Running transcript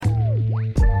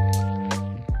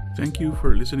Thank you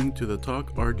for listening to the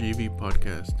Talk RGV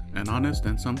podcast, an honest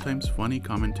and sometimes funny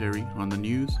commentary on the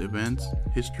news, events,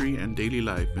 history, and daily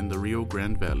life in the Rio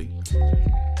Grande Valley.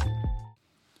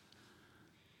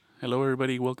 Hello,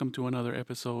 everybody. Welcome to another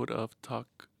episode of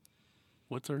Talk.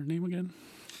 What's our name again?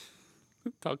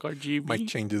 Talk RGV. Mike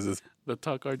changes his The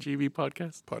Talk RGV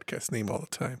podcast name all the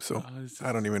time, so just,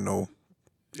 I don't even know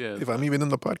if Talk I'm even in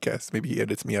the podcast. Maybe he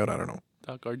edits me out. I don't know.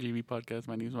 Talk RGV podcast.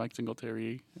 My name is Mike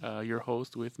Singletary. Your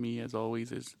host with me, as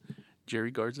always, is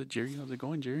Jerry Garza. Jerry, how's it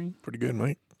going, Jerry? Pretty good,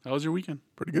 Mike. How was your weekend?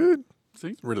 Pretty good.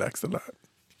 See? Relaxed a lot.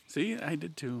 See, I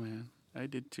did too, man. I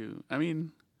did too. I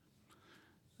mean,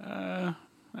 I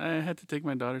had to take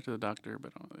my daughter to the doctor,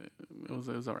 but it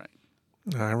was all right.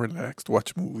 I relaxed.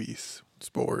 Watch movies,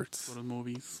 sports. Go to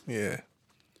movies. Yeah.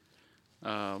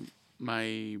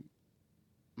 My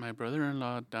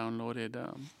brother-in-law downloaded.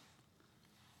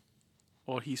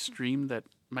 He streamed that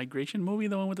migration movie,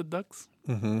 the one with the ducks.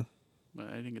 Mm-hmm. But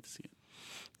I didn't get to see it.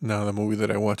 No, the movie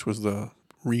that I watched was the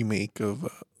remake of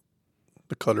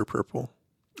The Color Purple.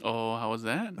 Oh, how was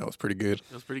that? That was pretty good.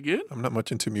 That was pretty good? I'm not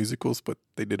much into musicals, but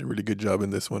they did a really good job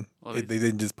in this one. Oh, They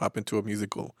didn't just pop into a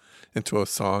musical, into a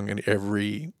song, and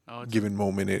every given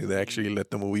moment, they actually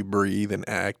let the movie breathe and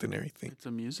act and everything. It's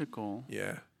a musical.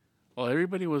 Yeah. Well,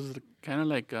 everybody was kind of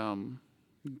like,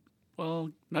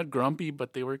 not grumpy,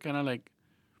 but they were kind of like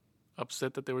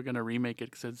upset that they were going to remake it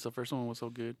because the first one was so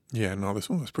good. Yeah, no, this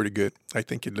one was pretty good. I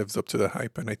think it lives up to the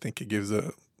hype, and I think it gives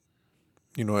a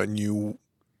new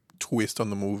twist on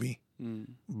the movie.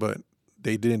 But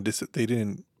they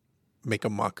didn't make a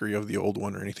mockery of the old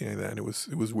one or anything like that. It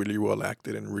was really well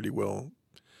acted and really well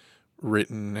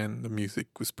written, and the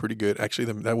music was pretty good.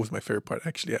 Actually, that was my favorite part.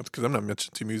 Actually, because I'm not much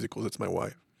into musicals. It's my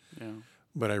wife. Yeah.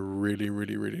 But I really,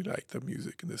 really, really liked the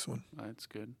music in this one. That's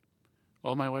good.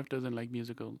 Well, my wife doesn't like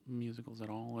musicals at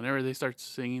all. Whenever they start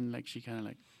singing, like, she kind of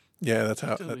like... Yeah, that's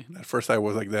how... At first I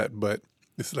was like that, but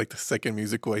this is like the second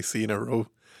musical I see in a row.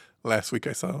 Last week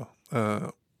I saw...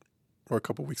 or a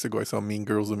couple weeks ago I saw Mean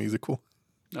Girls, the musical.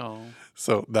 Oh.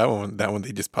 So that one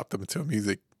they just popped up into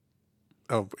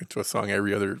into a song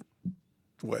every other...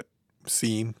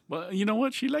 scene. Well, you know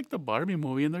what? She liked the Barbie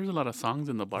movie, and there's a lot of songs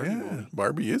in the Barbie movie.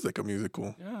 Barbie is like a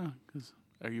musical. Yeah, because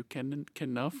Are You Ken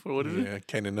Enough? Or what is it? Yeah,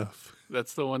 Ken Enough.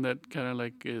 That's the one that kind of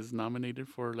like is nominated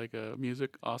for like a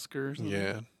music Oscar or something.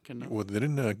 Yeah. Ken Well,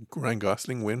 didn't Ryan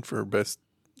Gosling win for Best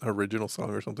Original Song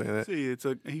or something like that?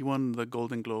 See, he won the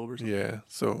Golden Globe or something. Yeah,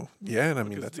 so, and I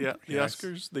mean, that's... The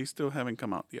Oscars, they still haven't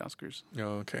come out, the Oscars.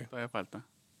 Oh, okay. Todavía falta.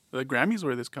 The Grammys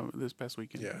were this past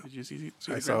weekend. Yeah. Did you see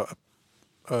I saw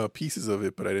pieces of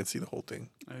it, but I didn't see the whole thing.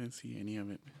 I didn't see any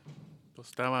of it.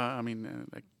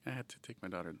 I had to take my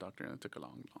daughter to the doctor, and it took a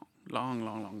long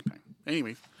time.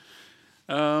 Anyways,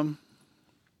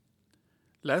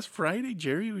 last Friday,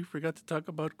 Jerry, we forgot to talk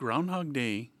about Groundhog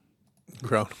Day.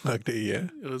 Groundhog Day, yeah.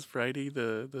 It was Friday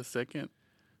the 2nd.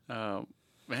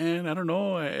 Man, I don't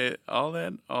know. All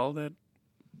that.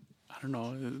 I don't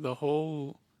know. The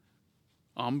whole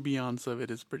ambiance of it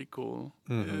is pretty cool.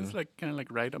 Mm-hmm. It's like kind of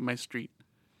like right up my street.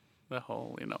 The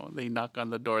whole, they knock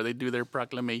on the door, they do their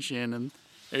proclamation, and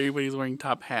everybody's wearing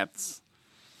top hats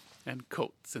and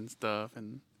coats and stuff,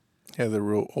 and has a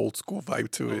real old school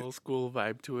vibe to it. Old school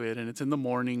vibe to it, and it's in the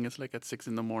morning. It's like at 6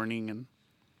 a.m, and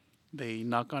they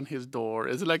knock on his door.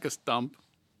 It's like a stump,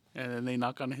 and then they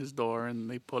knock on his door,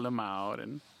 and they pull him out,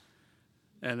 and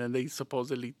then they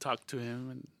supposedly talk to him,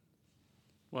 and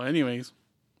well, anyways,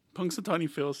 Punxsutawney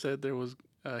Phil said there was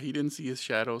he didn't see his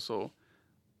shadow, so.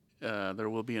 There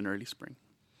will be an early spring.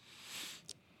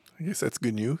 I guess that's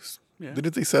good news. Yeah.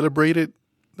 Didn't they celebrate it,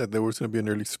 that there was going to be an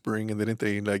early spring, and didn't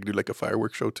they do like a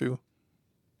fireworks show too?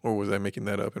 Or was I making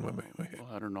that up in my head? Well,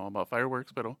 I don't know about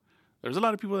fireworks, but there's a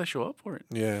lot of people that show up for it.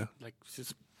 Yeah. Like, it's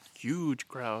this huge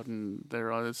crowd, and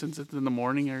they're all, since it's in the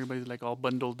morning, everybody's like all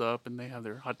bundled up, and they have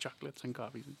their hot chocolates and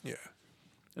coffees. Yeah.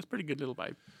 It's a pretty good little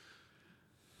vibe.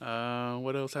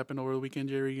 What else happened over the weekend,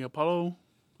 Jerry? Apollo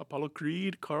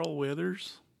Creed, Carl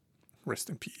Weathers.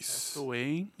 Rest in peace. Passed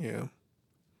away. Yeah.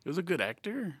 He was a good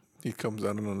actor. He comes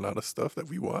out in a lot of stuff that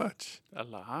we watch. A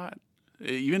lot.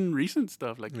 Even recent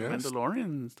stuff like The Mandalorian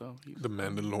and stuff. The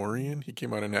Mandalorian. He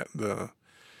came out in the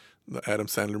Adam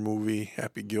Sandler movie,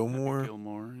 Happy Gilmore.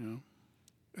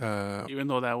 Yeah. Even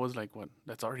though that was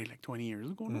that's already like 20 years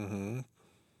ago now. Mm-hmm.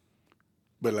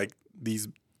 But like these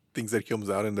things that comes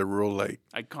out in the real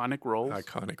iconic roles.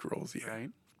 Iconic roles, yeah.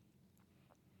 Right?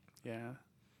 Yeah.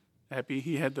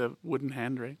 He had the wooden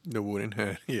hand, right? The wooden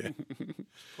hand, yeah.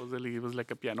 Supposedly he was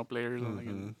like a piano player or something.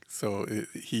 Mm-hmm. So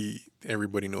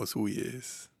everybody knows who he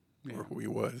is or who he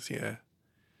was, yeah.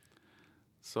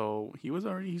 So he's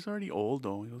already old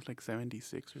though. He was like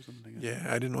 76 or something. Yeah,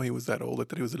 I didn't know he was that old. I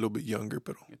thought he was a little bit younger,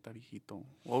 but Está viejito.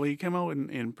 Well, he came out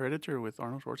in Predator with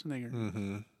Arnold Schwarzenegger.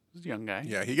 mm-hmm. He's a young guy.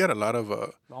 Yeah, he got a lot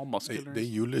of All muscular. They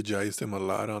eulogized him a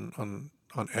lot on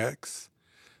X.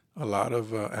 A lot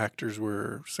of actors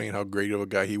were saying how great of a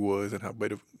guy he was and how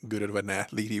good of an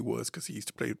athlete he was because he used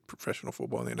to play professional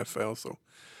football in the NFL. So,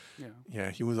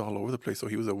 yeah, he was all over the place. So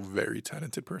he was a very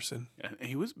talented person. And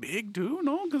he was big too,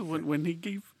 no? Because when he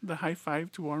gave the high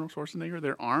five to Arnold Schwarzenegger,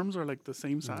 their arms are like the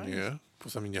same size. Yeah.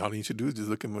 Plus, I mean, all you need to do is just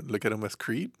look at him as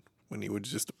Creed. When he was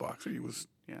just a boxer, he was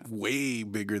way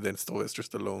bigger than Sylvester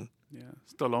Stallone. Yeah.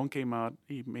 Stallone came out.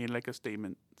 He made like a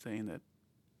statement saying that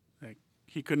like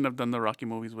he couldn't have done the Rocky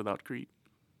movies without Creed.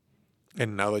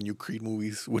 And now the new Creed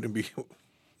movies wouldn't be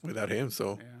without him.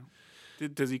 So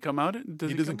does he come out?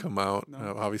 He doesn't come out.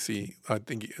 No. Obviously, I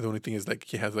think the only thing is like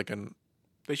he has like an.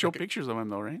 They show pictures of him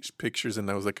though, right? Pictures, and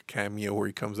that was like a cameo where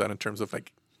he comes out in terms of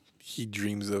like he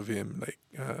dreams of him, like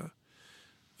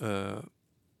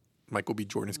Michael B.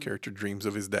 Jordan's character dreams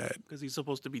of his dad because he's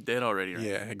supposed to be dead already, right?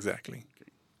 Yeah, exactly.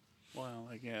 Okay. Well,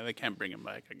 like they can't bring him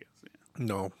back, I guess. Yeah.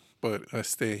 No, but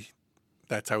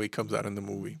that's how he comes out in the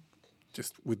movie,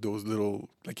 just with those little,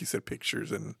 like you said,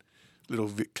 pictures and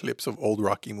little clips of old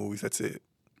Rocky movies. That's it.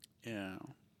 Yeah.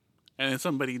 And then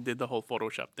somebody did the whole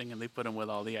Photoshop thing, and they put him with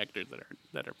all the actors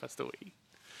that are passed away.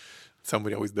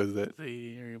 Somebody always does that.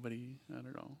 Everybody, I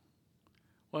don't know.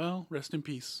 Well, rest in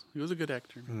peace. He was a good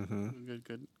actor. Mm-hmm.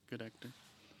 Good actor.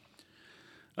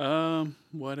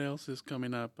 What else is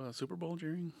coming up? Super Bowl,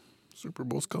 Jerry? Super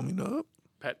Bowl's coming up.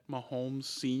 Pat Mahomes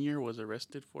Sr. was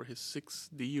arrested for his 6th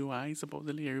DUI,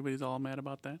 supposedly. Everybody's all mad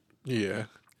about that. Yeah.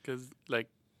 Because, like,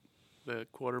 the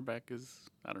quarterback is,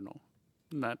 I don't know.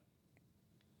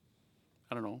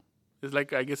 It's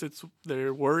like, I guess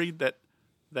they're worried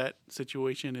that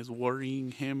situation is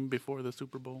worrying him before the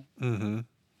Super Bowl. Mm-hmm.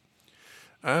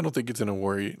 I don't think it's going to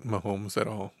worry Mahomes at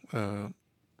all.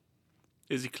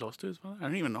 Is he close to his father? I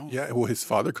don't even know. Yeah, well, his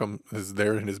father is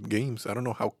there in his games. I don't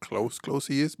know how close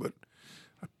he is, but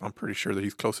I'm pretty sure that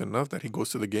he's close enough that he goes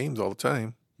to the games all the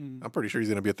time. I'm pretty sure he's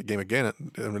going to be at the game again,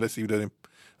 unless they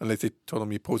told him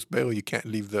he post bail, you can't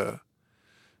leave the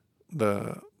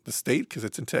state because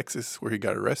it's in Texas where he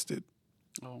got arrested.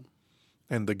 Oh.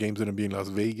 And the game's going to be in Las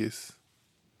Vegas.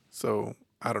 So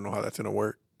I don't know how that's going to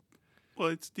work. Well,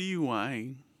 it's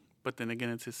DUI, but then again,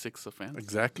 it's his 6th offense.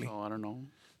 Exactly. So I don't know.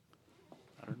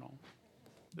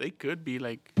 They could be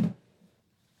like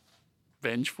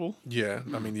vengeful. Yeah,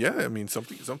 I mean,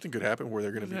 something could happen where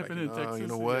they're going to be like, in Texas, you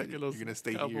know what, you're going to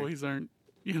stay Cowboys here. Cowboys aren't,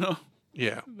 you know.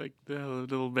 Yeah. Like they have a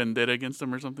little vendetta against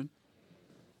them or something.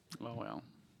 Oh well.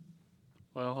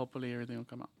 Well, hopefully everything will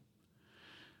come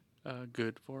out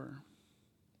good for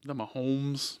the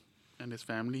Mahomes and his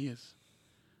family.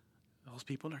 Those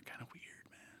people are kind of weird,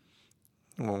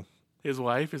 man. Well, his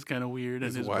wife is kind of weird,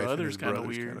 and his brother's kind of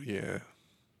weird. Yeah,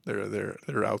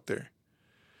 they're out there.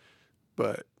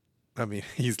 But I mean,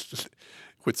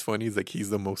 what's funny is like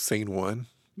he's the most sane one.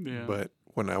 Yeah. But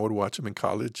when I would watch him in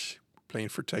college playing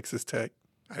for Texas Tech,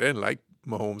 I didn't like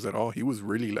Mahomes at all. He was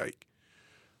really like,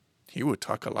 he would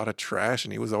talk a lot of trash,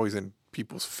 and he was always in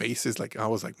people's faces. Like I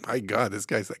was like, my God, this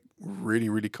guy's like really,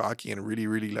 really cocky and really,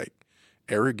 really like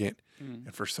arrogant.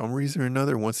 And for some reason or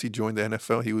another, once he joined the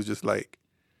NFL, he was just like,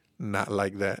 not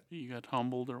like that. He got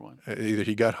humbled or what? Either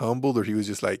he got humbled or he was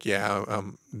just like,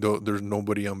 there's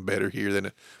nobody I'm better here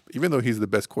than. Even though he's the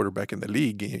best quarterback in the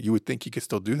league, you would think he could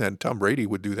still do that. And Tom Brady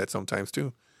would do that sometimes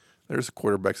too. There's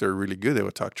quarterbacks that are really good. They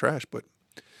would talk trash, but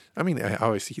I mean,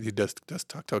 obviously he does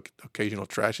talk occasional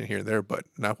trash in here and there, but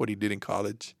not what he did in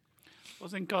college.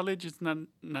 Well, in college, it's not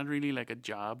really like a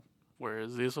job.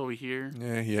 Whereas this over here,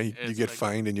 you get like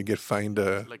fined, and you get fined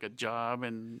like a job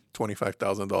and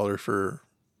 $25,000 for,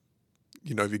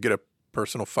 if you get a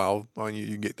personal foul on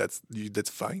you, that's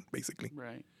fine basically.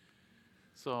 Right.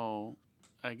 So,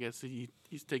 I guess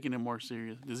he's taking it more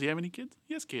serious. Does he have any kids?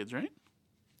 He has kids, right?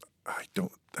 I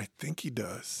think he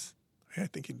does. I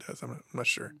think he does. I'm not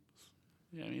sure.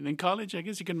 Yeah, I mean, in college, I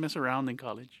guess you can mess around in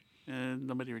college, and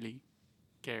nobody really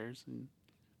cares.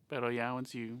 But yeah,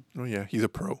 once you... Oh, yeah, he's a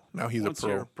pro. Now he's a pro.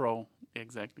 You're a pro,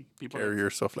 exactly. People carry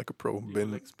yourself like a pro.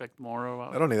 People expect more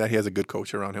of... Not only that, he has a good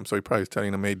coach around him, so he probably is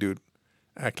telling him, hey, dude,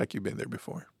 act like you've been there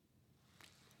before.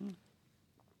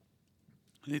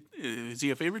 Is he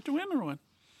a favorite to win or what?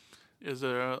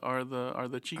 Are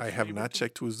the Chiefs? I have not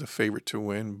checked who's the favorite to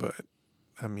win, but,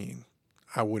 I mean,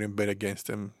 I wouldn't bet against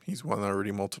him. He's won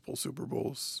already multiple Super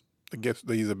Bowls.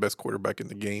 He's the best quarterback in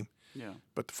the game. Yeah.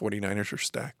 But the 49ers are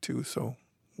stacked, too, so...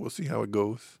 We'll see how it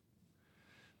goes.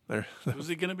 Is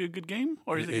it gonna be a good game,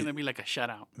 or is it gonna be like a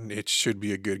shutout? It should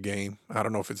be a good game. I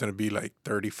don't know if it's going to be like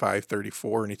 35-34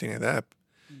 or anything like that.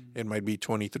 It might be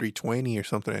 23-20 or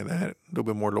something like that. A little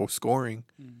bit more low scoring.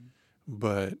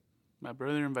 But My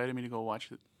brother invited me to go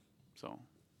watch it, so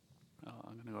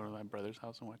I'm gonna go to my brother's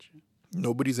house and watch it.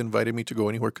 nobody's invited me to go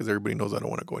anywhere because everybody knows I don't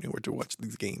want to go anywhere to watch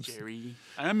these games. Jerry,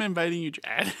 I'm inviting you,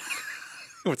 Chad.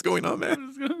 What's going on, man?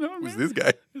 What's going on, Who's man? this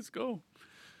guy? Let's go.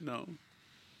 No.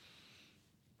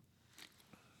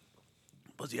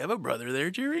 Does you have a brother there,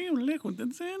 Jerry?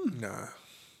 Nah.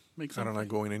 Make I some, don't like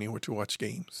going anywhere to watch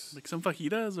games. make some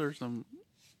fajitas or some.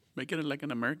 Make it like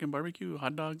an American barbecue,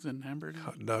 hot dogs and hamburgers.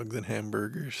 Hot dogs and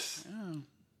hamburgers. Yeah.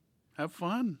 Have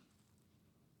fun.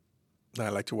 I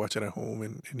like to watch it at home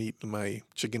and eat my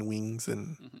chicken wings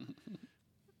and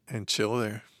chill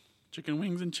there. Chicken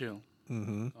wings and chill.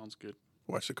 Mm-hmm. Sounds good.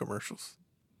 Watch the commercials.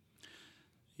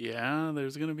 Yeah,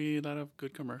 there's going to be a lot of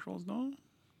good commercials, no?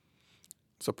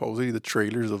 Supposedly the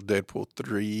trailers of Deadpool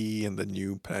 3 and the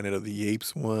new Planet of the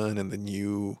Apes one and the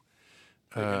new...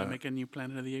 They're going to make a new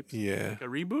Planet of the Apes? Yeah. Like a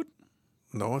reboot?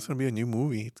 No, it's going to be a new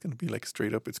movie. It's going to be like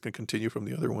straight up. It's going to continue from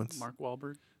the other ones. Mark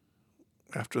Wahlberg?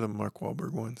 After the Mark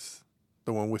Wahlberg ones.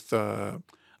 The one with... Oh,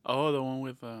 the one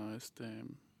with...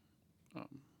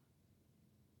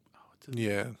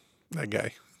 yeah, that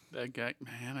guy. That guy.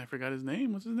 Man, I forgot his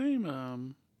name. What's his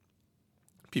name?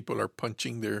 People are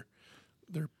punching their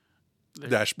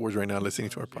dashboards right now listening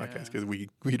to our podcast because we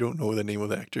don't know the name of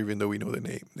the actor even though we know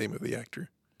the name of the actor.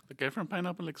 The guy from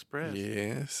Pineapple Express.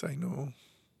 Yes, I know.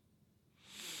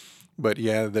 But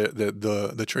yeah,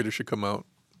 the trailer should come out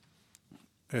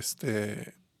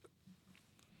that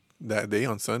day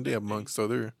on Sunday amongst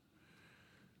other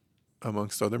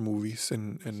movies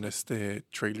and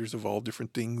trailers of all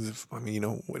different things. I mean,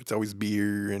 it's always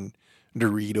beer and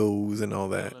Doritos and all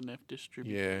that. LNF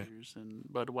distributors and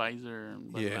Budweiser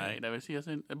and Bud Light. I see.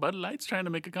 Bud Light's trying to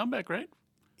make a comeback, right?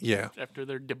 Yeah. After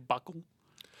their debacle.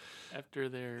 After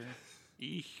their...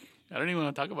 I don't even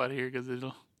want to talk about it here because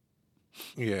it'll...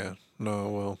 Yeah. No,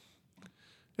 well...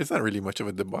 It's not really much of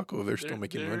a debacle. They're still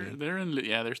making money.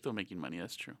 They're still making money.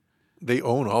 That's true. They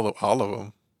own all of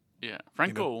them. Yeah.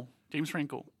 Franco. James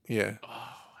Franco. Yeah. Oh,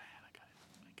 man.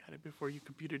 I got it before your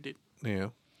computer did. Yeah.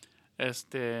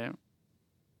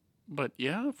 But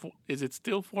yeah, is it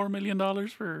still $4 million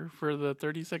for the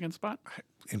 30-second spot?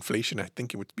 Inflation, I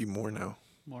think it would be more now.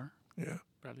 More? Yeah.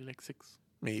 Probably like 6.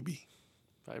 Maybe.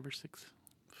 5 or 6.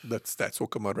 Stats will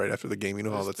come out right after the game. You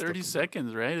know all that 30 stuff. 30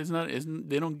 seconds, right?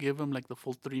 They don't give them like the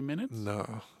full 3 minutes?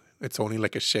 No. It's only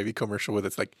like a Chevy commercial with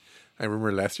it's like, I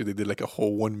remember last year they did like a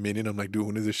whole 1 minute. I'm like, dude,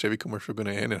 when is the Chevy commercial going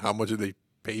to end and how much did they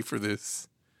pay for this?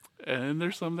 And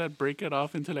there's some that break it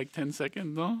off into like 10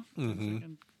 seconds, no? Mm-hmm.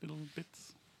 10-second little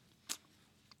bits.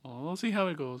 Well, we'll see how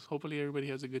it goes. Hopefully everybody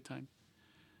has a good time.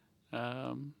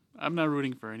 I'm not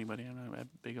rooting for anybody. I'm not that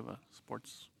big of a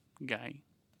sports guy.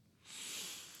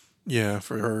 Yeah,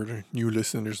 for our new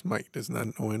listeners, Mike does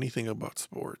not know anything about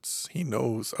sports. He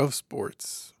knows of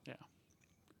sports. Yeah.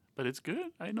 But it's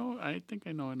good. I think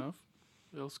I know enough.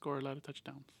 They'll score a lot of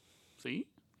touchdowns. See?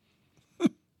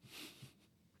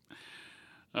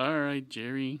 All right,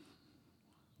 Jerry.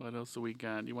 What else do we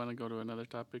got? Do you want to go to another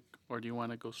topic? Or do you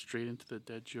want to go straight into the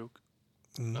dead joke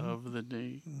of the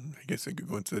day? I guess I could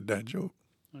go into the dad joke.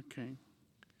 Okay.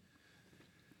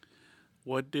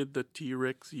 What did the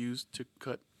T-Rex use to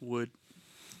cut wood?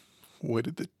 What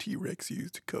did the T-Rex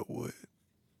use to cut wood?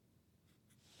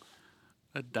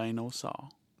 A dino saw.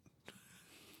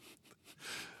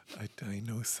 A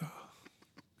dino saw.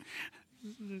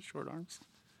 Short arms.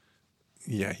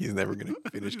 Yeah, he's never going to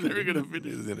finish. He's never gonna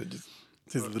finish. He's gonna just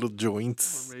his little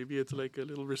joints. Or maybe it's like a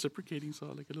little reciprocating saw,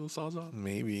 like a little sawzall.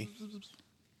 Maybe.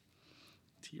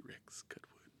 T-Rex cut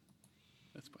wood.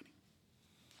 That's funny.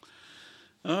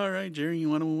 All right, Jerry, you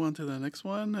want to move on to the next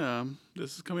one?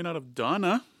 This is coming out of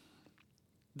Donna.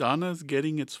 Donna's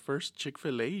getting its first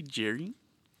Chick-fil-A, Jerry.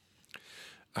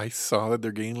 I saw that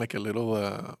they're getting like a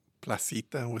little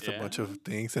placita with a bunch of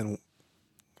things, and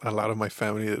a lot of my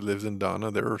family that lives in Donna,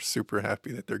 they're super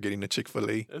happy that they're getting a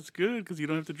Chick-fil-A. That's good because you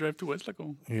don't have to drive to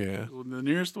Westlaco. Yeah. So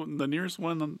the nearest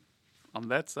one on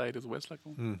that side is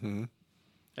Westlaco. Mm-hmm.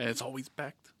 And it's always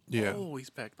packed. Yeah.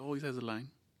 Always packed. Always has a line.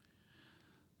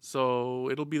 So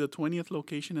it'll be the 20th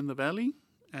location in the valley,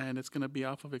 and it's going to be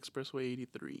off of Expressway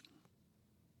 83.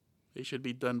 They should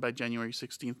be done by January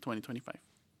 16th, 2025.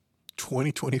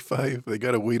 2025? They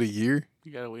got to wait a year?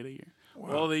 You got to wait a year. Wow.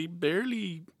 Well, they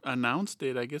barely announced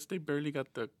it. I guess they barely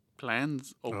got the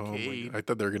plans okay. I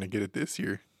thought they were going to get it this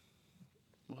year.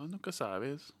 Well, nunca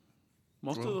sabes.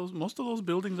 Most of those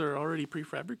buildings are already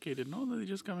prefabricated. No, they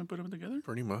just come and put them together.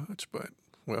 Pretty much, but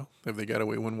Well, if they gotta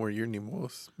wait one more year,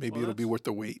 maybe it'll be worth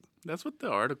the wait. That's what the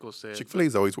article said. Chick-fil-A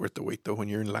is always worth the wait, though. When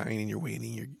you're in line and you're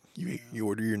waiting, you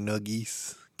order your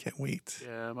nuggies. Can't wait.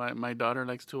 Yeah, my daughter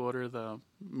likes to order the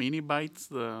mini bites,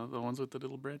 the ones with the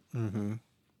little bread. Mm-hmm.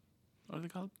 What are they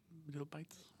called? Little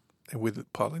bites. And with the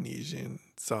Polynesian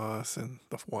sauce and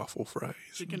the waffle fries,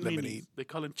 Chicken lemonade. minis. They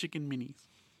call them chicken minis.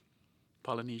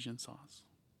 Polynesian sauce.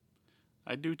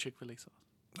 I do Chick-fil-A sauce.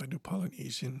 I do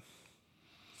Polynesian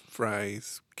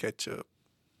fries, ketchup.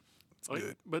 It's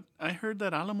good. But I heard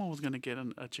that Alamo was going to get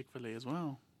a Chick-fil-A as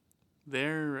well.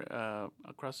 They're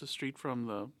across the street from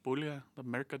the Bulia, the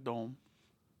Mercadome,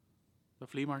 the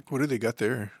flea market. What do they got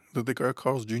there? Do they got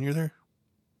Carl's Jr. there?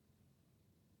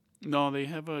 No, they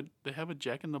have a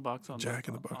Jack in the Box on the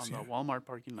Walmart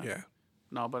parking lot. Yeah.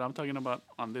 No, but I'm talking about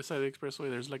on this side of the expressway.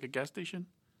 There's like a gas station,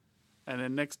 and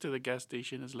then next to the gas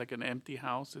station is like an empty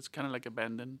house. It's kind of like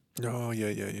abandoned. Oh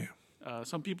yeah.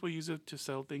 Some people use it to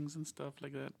sell things and stuff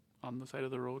like that on the side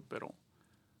of the road, but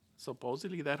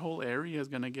supposedly that whole area is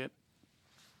gonna get.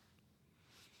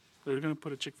 They're gonna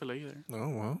put a Chick-fil-A there. Oh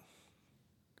well.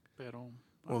 Pero,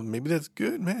 well, maybe that's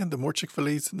good, man. The more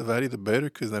Chick-fil-A's in the valley, the better,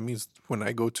 because that means when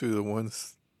I go to the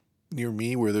ones near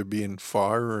me, where they're being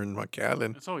far or in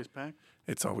McAllen, it's always packed.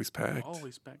 It's always packed.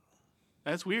 Always packed.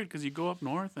 That's weird because you go up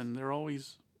north and they're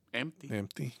always empty.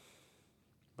 Empty.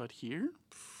 But here,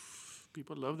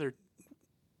 people love their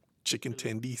chicken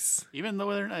tendies. Even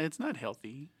though it's not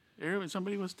healthy.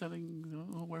 Somebody was telling,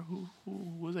 who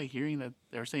was I hearing that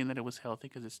they're saying that it was healthy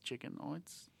because it's chicken? No,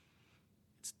 it's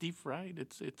deep fried.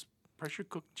 It's pressure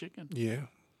cooked chicken. Yeah,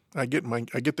 I get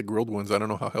the grilled ones. I don't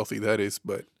know how healthy that is,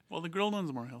 but the grilled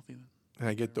one's more healthy than.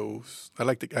 I get those. I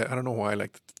don't know why I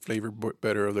like the flavor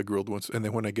better of the grilled ones. And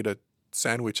then when I get a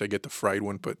sandwich, I get the fried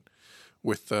one, but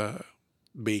with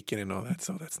bacon and all that.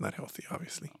 So that's not healthy,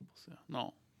 obviously.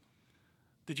 No.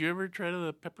 Did you ever try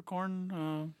the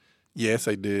peppercorn? Yes,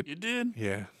 I did. You did?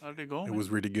 Yeah. How did it go? It was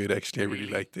really good. Actually, I really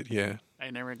liked it. Yeah. I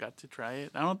never got to try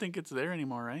it. I don't think it's there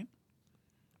anymore, right?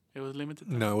 It was limited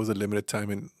time. No, it was a limited time,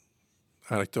 and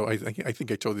I think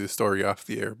I told you the story off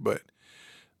the air, but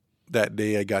that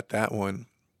day I got that one.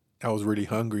 I was really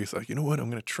hungry. It's like, you know what? I'm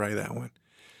going to try that one.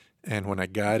 And when I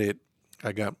got it,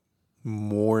 I got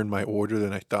more in my order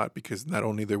than I thought, because not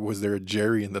only was there a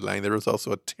Jerry in the line, there was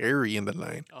also a Terry in the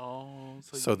line. Oh.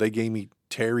 So they gave me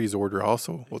Terry's order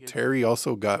also. Well, Terry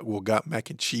also got mac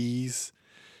and cheese.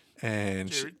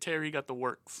 And Terry got the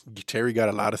works. Terry got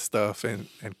a lot of stuff and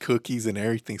cookies and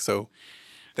everything. So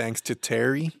thanks to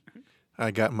Terry,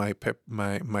 I got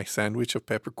my sandwich of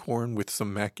peppercorn with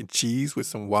some mac and cheese, with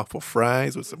some waffle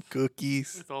fries, with some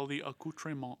cookies. With all the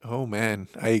accoutrement. Oh, man.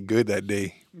 I ate good that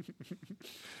day.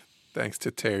 Thanks to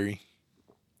Terry.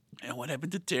 And what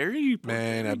happened to Terry?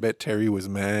 Man, I bet Terry was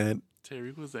mad.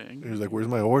 Terry was angry. He was like, "Where's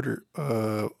my order?"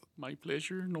 My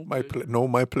pleasure. No, my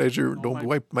pleasure. Don't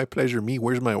my pleasure. Me.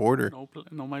 Where's my order?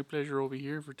 No, my pleasure over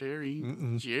here for Terry.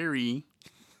 Mm-mm. Jerry.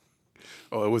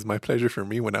 Oh, it was my pleasure for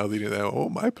me when I was eating that. Oh,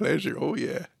 my pleasure. Oh,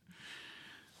 yeah.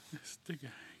 That's the guy.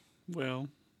 Well,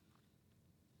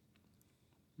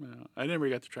 I never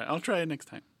got to try it. I'll try it next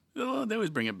time. They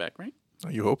always bring it back, right?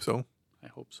 You hope so. I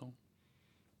hope so.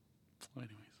 Well,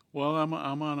 anyways, well, I'm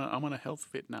on a health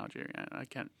fit now, Jerry. I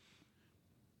can't.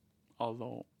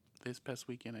 Although this past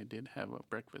weekend I did have a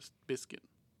breakfast biscuit.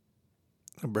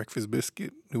 A breakfast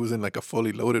biscuit? It wasn't like a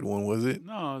fully loaded one, was it?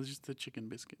 No, it was just a chicken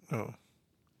biscuit. Oh.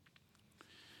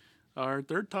 Our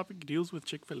third topic deals with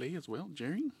Chick-fil-A as well,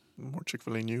 Jerry. More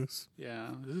Chick-fil-A news. Yeah,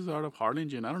 this is out of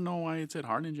Harlingen. I don't know why it said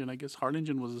Harlingen. I guess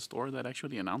Harlingen was the store that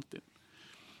actually announced it.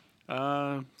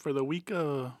 For the week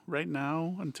right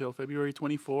now until February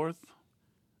 24th,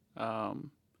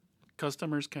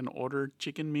 customers can order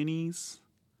chicken minis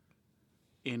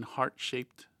in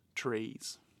heart-shaped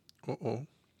trays. Uh-oh.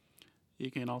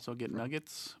 You can also get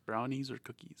nuggets, brownies, or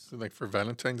cookies. So like for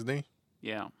Valentine's Day?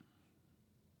 Yeah.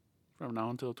 From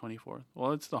now until 24th.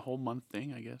 Well, it's the whole month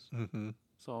thing, I guess. Mm-hmm.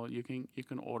 So you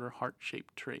can order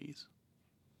heart-shaped trays.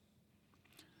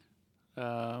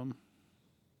 Well,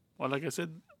 like I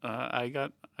said, I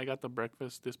got the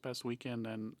breakfast this past weekend,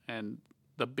 and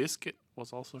the biscuit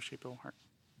was also shaped of a heart.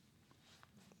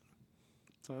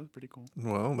 So that's pretty cool.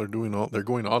 Well, they're going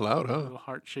all out, huh? A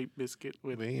heart-shaped biscuit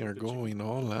with. They are going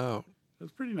all out.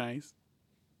 That's pretty nice.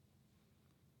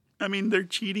 I mean, they're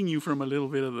cheating you from a little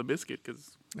bit of the biscuit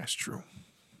because. That's true.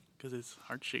 Because it's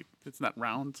heart-shaped. It's not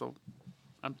round, so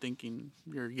I'm thinking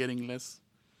you're getting less.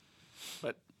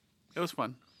 But it was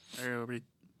fun. Everybody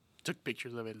took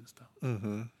pictures of it and stuff.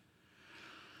 Mm-hmm.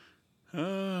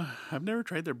 I've never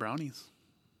tried their brownies.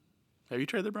 Have you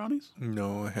tried their brownies?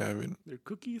 No, I haven't. Their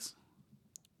cookies?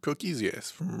 Cookies,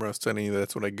 yes. From Ross Tenny,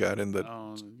 that's what I got in the...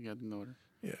 Oh, you got an order.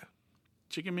 Yeah.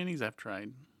 Chicken minis I've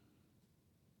tried.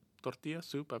 Tortilla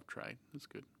soup I've tried. It's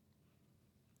good.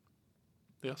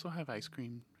 They also have ice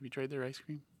cream. Have you tried their ice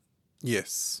cream?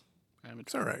 Yes.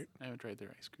 It's all right. I haven't tried their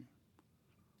ice cream.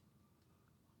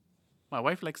 My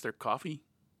wife likes their coffee.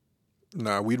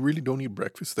 Nah, we really don't eat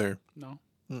breakfast there. No.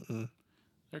 Mm-mm.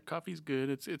 Their coffee's good.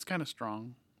 It's kind of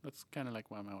strong. That's kind of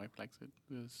like why my wife likes it.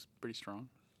 It's pretty strong.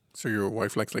 So your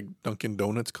wife likes like Dunkin'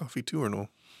 Donuts coffee too, or no?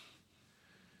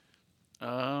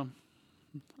 I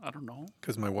don't know.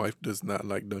 Because my wife does not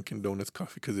like Dunkin' Donuts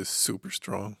coffee because it's super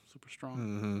strong. Super strong.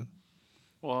 Mm-hmm.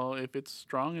 Well, if it's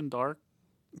strong and dark,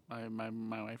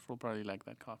 my wife will probably like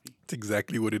that coffee. It's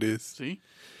exactly what it is. See?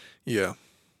 Yeah.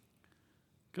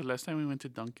 Because last time we went to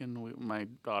Dunkin', my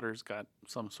daughters got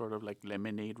some sort of like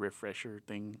lemonade refresher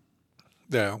thing.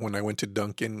 Yeah, when I went to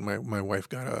Dunkin', my wife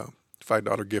got a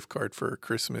 $5 gift card for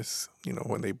Christmas. You know,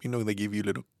 when they give you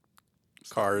little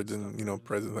cards and,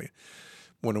 presents. Like,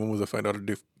 one of them was a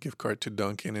 $5 gift card to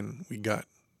Dunkin', and we got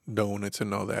donuts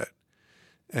and all that.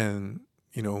 And,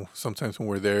 sometimes when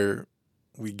we're there,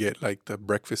 we get like the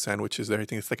breakfast sandwiches there. I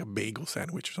think it's like a bagel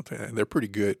sandwich or something, and they're pretty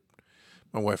good.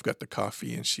 My wife got the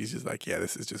coffee, and she's just like, yeah,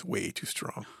 this is just way too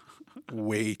strong.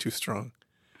 Way too strong.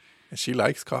 And she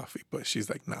likes coffee, but she's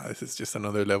like, nah, this is just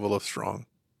another level of strong.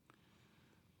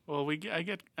 Well, I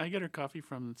get her coffee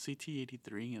from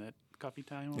CT83 and that Coffee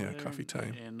Time over Yeah, there Coffee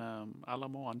Time. in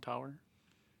Alamo on Tower.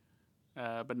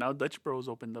 But now Dutch Bros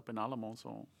opened up in Alamo,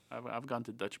 so I've gone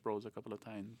to Dutch Bros a couple of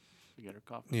times to get her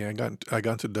coffee. Yeah, I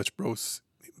got to Dutch Bros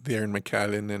there in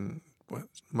McAllen, and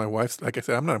my wife's, like I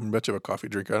said, I'm not much of a coffee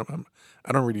drinker.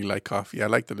 I don't really like coffee. I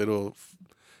like the little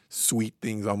sweet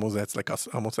things, almost that's like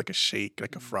almost like a shake,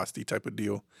 like a frosty type of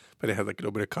deal, but it has like a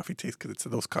little bit of coffee taste because it's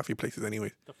those coffee places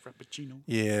anyway. The Frappuccino.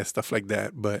 Yeah, stuff like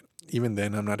that. But even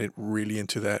then, I'm not really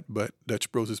into that. But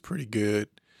Dutch Bros is pretty good.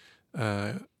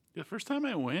 The first time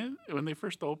I went, when they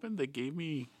first opened, they gave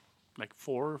me like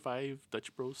 4 or 5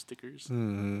 Dutch Bros stickers.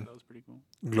 Mm-hmm. That was pretty cool.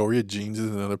 Gloria Jeans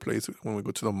is another place when we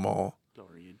go to the mall.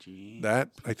 Gloria Jeans. I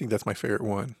think that's my favorite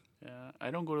one. Yeah, I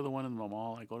don't go to the one in the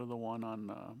mall. I go to the one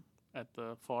on at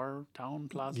the Far Town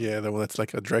Plaza. Yeah, the one that's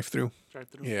like a drive-through.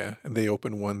 Yeah, and they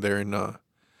opened one there in I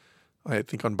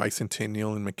think on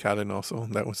Bicentennial in McAllen also.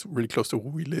 That was really close to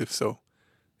where we live, so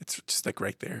it's just like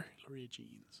right there. Gloria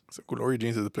Jeans. So Gloria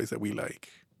Jeans is the place that we like.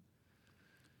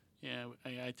 Yeah,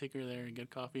 I take her there and get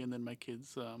coffee, and then my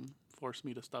kids force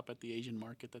me to stop at the Asian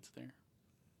market that's there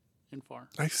in Far.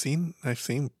 I've seen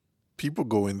people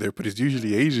go in there, but it's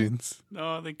usually Asians.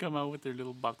 No, they come out with their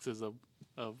little boxes of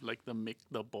like the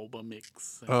boba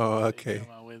mix. Oh, okay. They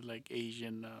come out with like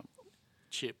Asian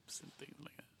chips and things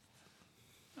like that.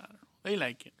 I don't know. They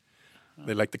like it.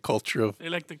 They like the culture of... They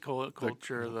like the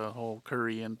culture, the whole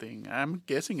Korean thing. I'm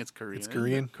guessing it's Korean. It's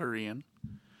Korean? Korean.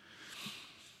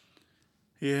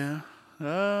 Yeah.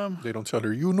 They don't tell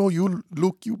her, you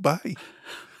look, you buy.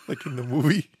 Like in the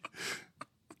movie.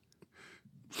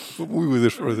 What movie was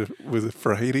it? Was it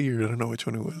Friday, or I don't know which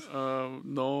one it was?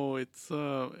 No, it's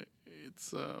I'm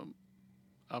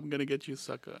gonna get you,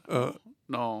 sucker.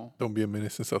 No. Don't be a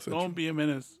menace in South Central. Don't be a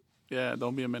menace. Yeah,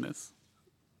 don't be a menace.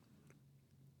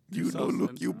 You know,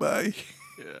 look, you buy.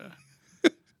 Yeah.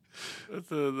 That's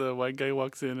the white guy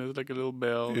walks in, it's like a little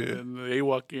bell, Yeah. and they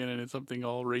walk in, and it's something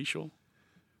all racial.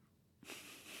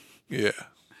 Yeah.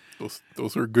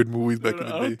 Those were good movies back in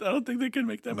the day. I don't think they can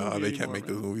make that movie they anymore, can't make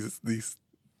man. those movies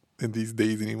in these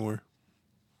days anymore.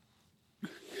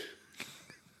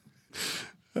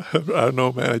 I don't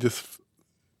know, man.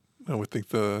 I would think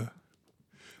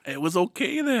It was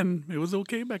okay then. It was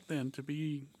okay back then to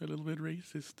be a little bit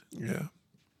racist. yeah.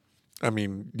 I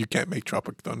mean, you can't make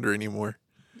Tropic Thunder anymore.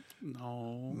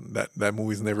 No. That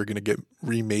movie's never gonna get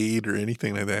remade or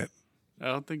anything like that. I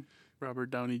don't think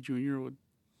Robert Downey Jr. would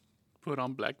put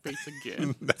on blackface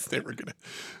again. That's never gonna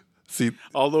see.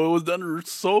 Although it was done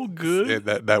so good.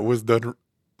 Yeah, that was done.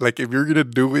 Like, if you're gonna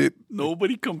do it,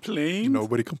 Nobody complained.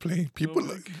 nobody complained. People,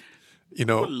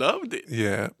 People loved it.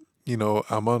 Yeah,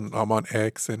 I'm on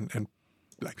X, and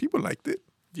black people liked it.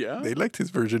 Yeah. They liked his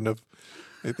version of.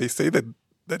 They say that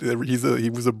he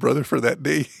was a brother for that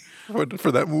day,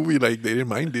 for that movie. Like, they didn't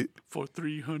mind it. For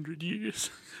 300 years.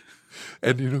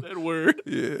 And That word.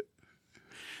 yeah.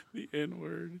 The N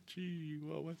word. Gee,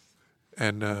 what was?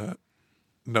 And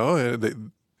no,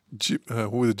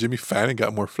 who was it? Jimmy Fallon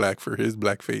got more flack for his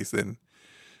blackface than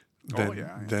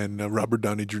Robert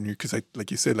Downey Jr. Because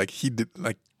like you said, like he did,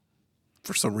 like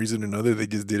for some reason or another, they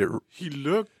just did it.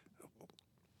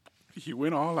 He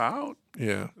went all out.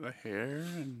 Yeah. The hair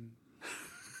and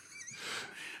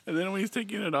And then when he's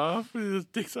taking it off, he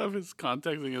just takes off his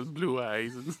contacts and he has blue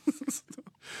eyes.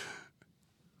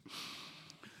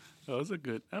 That was a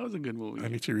good movie. I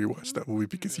need to rewatch that movie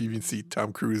because you even see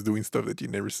Tom Cruise doing stuff that you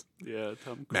never. Yeah,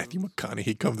 Tom Cruise. Matthew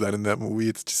McConaughey comes out in that movie.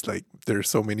 It's just like there's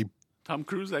so many. Tom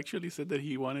Cruise actually said that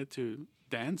he wanted to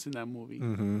dance in that movie,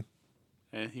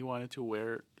 and he wanted to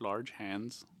wear large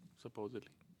hands, supposedly.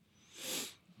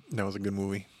 That was a good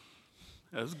movie.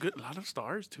 That was good. A lot of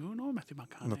stars too. No, Matthew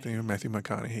McConaughey. Nothing. Matthew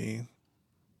McConaughey.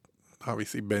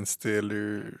 Obviously, Ben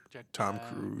Stiller, Tom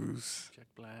Cruise,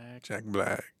 Jack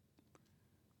Black,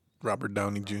 Robert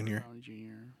Downey Jr.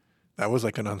 That was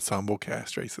like an ensemble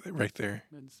cast right there.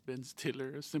 Ben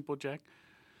Stiller, Simple Jack.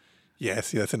 Yeah,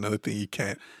 see, that's another thing. You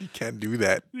can't do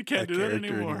that. You can't do that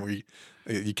anymore.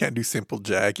 You can't do Simple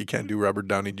Jack. You can't do Robert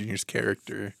Downey Jr.'s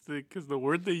character. Because the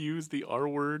word they use, the R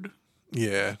word.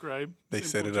 Yeah, describe they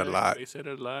said it a lot. They said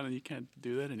it a lot, and you can't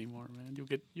do that anymore, man.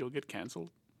 You'll get canceled.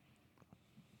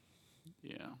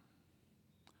 Yeah.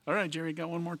 All right, Jerry, got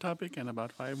one more topic and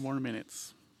about 5 more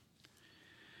minutes.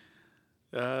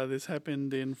 This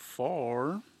happened in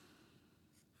Far.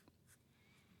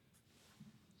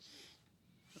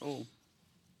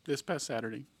 This past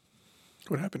Saturday.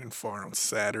 What happened in Far on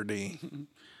Saturday?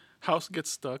 House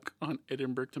gets stuck on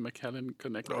Edinburgh to McAllen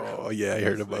connector. Oh, yeah, I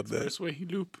heard about that.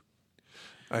 Expressway Loop.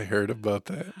 I heard about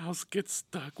that. House gets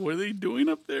stuck. What are they doing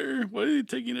up there? Why are they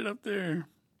taking it up there?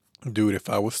 Dude, if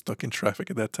I was stuck in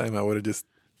traffic at that time, I would have just...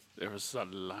 There was a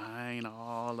line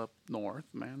all up north,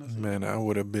 man. Man, I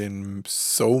would have been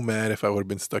so mad if I would have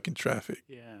been stuck in traffic.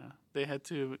 Yeah. They had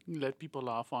to let people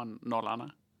off on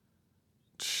Nolana.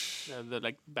 They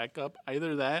like back up.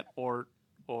 Either that or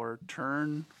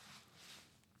turn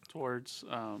towards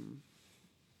San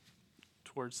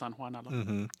Juan.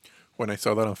 Mm-hmm. When I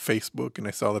saw that on Facebook and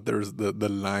I saw that there was the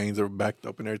lines are backed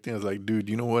up and everything, I was like, dude,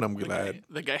 you know what? I'm glad.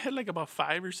 The guy had like about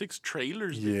 5 or 6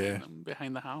 trailers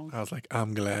behind the house. I was like,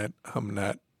 I'm glad I'm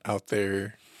not out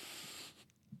there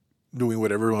doing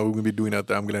whatever I'm going to be doing out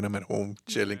there. I'm glad I'm at home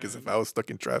chilling because if I was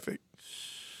stuck in traffic,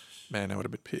 man, I would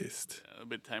have been pissed. A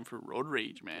bit time for road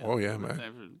rage, man. Oh, yeah, man.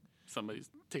 Time for somebody to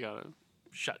take out a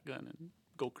shotgun and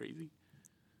go crazy.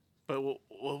 But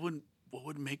what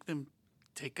would make them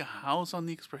take a house on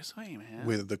the expressway, man?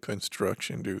 With the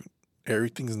construction, dude.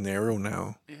 Everything's narrow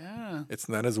now. Yeah. It's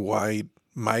not as wide.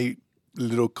 My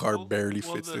little car barely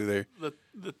fits through there. The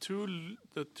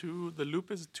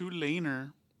loop is a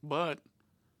 2-laner, but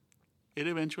it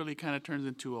eventually kind of turns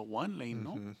into a 1-lane,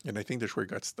 no? And I think that's where it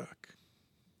got stuck.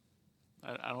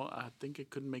 I think it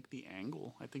couldn't make the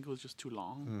angle. I think it was just too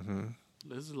long.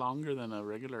 This is longer than a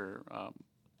regular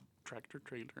tractor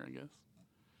trailer, I guess.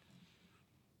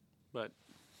 But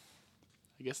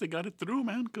I guess they got it through,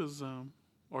 man, because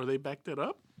or they backed it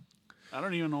up. I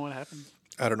don't even know what happened.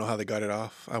 I don't know how they got it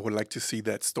off. I would like to see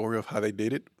that story of how they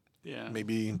did it. Yeah.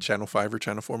 Maybe Channel 5 or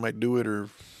Channel 4 might do it, or...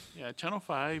 Yeah, Channel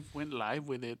 5 went live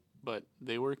with it, but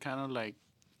they were kind of like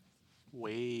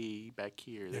way back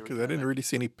here. Yeah, because I didn't really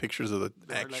see any pictures of the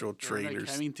actual trailers. They were like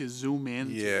having to zoom in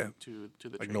to the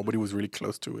like trailer. Nobody was really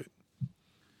close to it.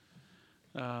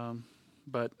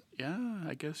 But yeah,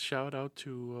 I guess shout out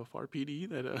to FAR PD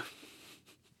that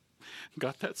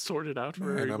got that sorted out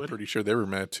for everybody. And I'm pretty sure they were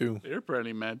mad too. They're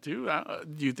probably mad too.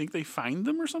 Do you think they fined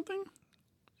them or something?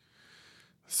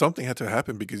 Something had to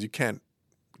happen because you can't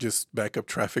just back up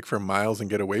traffic for miles and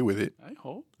get away with it. I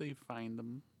hope they fined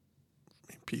them.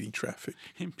 Impeding traffic.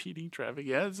 Impeding traffic.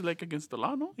 Yeah, it's like against the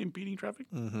law, no? Impeding traffic.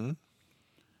 Mm-hmm.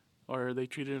 Or they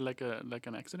treated it like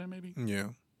an accident, maybe. Yeah.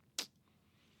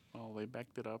 Oh, they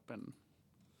backed it up, and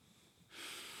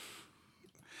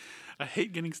I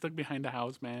hate getting stuck behind a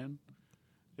house, man.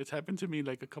 It's happened to me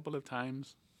like a couple of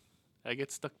times. I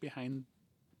get stuck behind.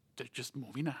 They're just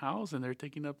moving a house, and they're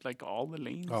taking up like all the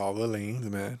lanes. All the lanes,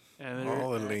 man. And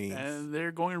all the lanes. And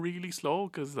they're going really slow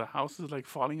because the house is like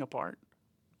falling apart.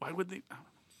 Why would they?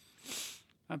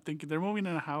 I'm thinking they're moving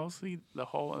in a house. The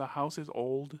house is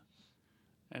old,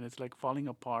 and it's like falling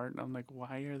apart. And I'm like,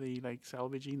 why are they like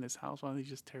salvaging this house? Why don't they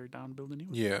just tear it down and build a new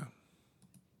one? Yeah.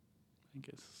 I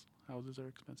guess houses are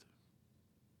expensive.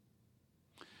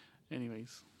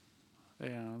 Anyways,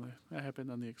 yeah, that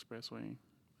happened on the expressway.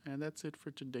 And that's it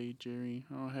for today, Jerry.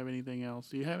 I don't have anything else.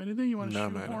 Do you have anything you want to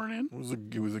shoehorn in?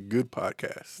 It was a good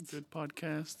podcast. Good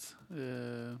podcast.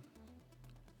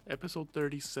 Episode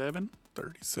 37.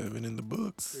 37 in the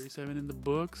books. 37 in the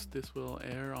books. This will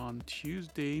air on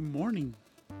Tuesday morning.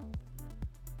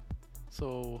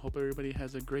 So hope everybody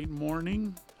has a great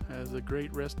morning, has a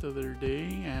great rest of their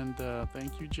day. And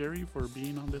thank you, Jerry, for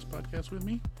being on this podcast with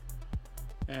me.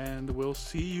 And we'll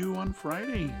see you on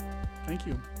Friday. Thank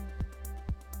you.